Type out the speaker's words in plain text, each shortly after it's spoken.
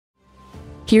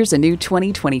Here's a new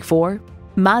 2024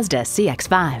 Mazda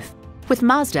CX-5. With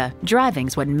Mazda,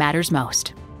 driving's what matters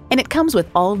most. And it comes with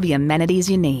all the amenities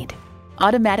you need.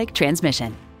 Automatic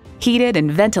transmission, heated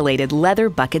and ventilated leather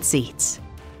bucket seats,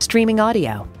 streaming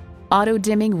audio,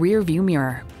 auto-dimming rear view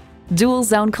mirror, dual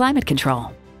zone climate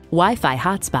control, Wi-Fi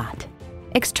hotspot,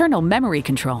 external memory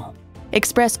control,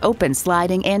 express open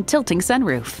sliding and tilting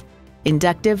sunroof,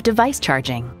 inductive device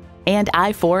charging, and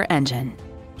i4 engine.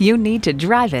 You need to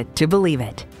drive it to believe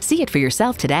it. See it for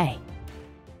yourself today.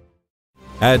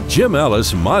 At Jim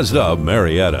Ellis Mazda of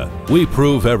Marietta, we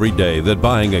prove every day that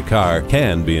buying a car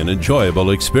can be an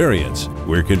enjoyable experience.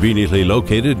 We're conveniently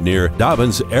located near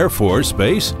Dobbins Air Force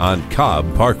Base on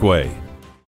Cobb Parkway.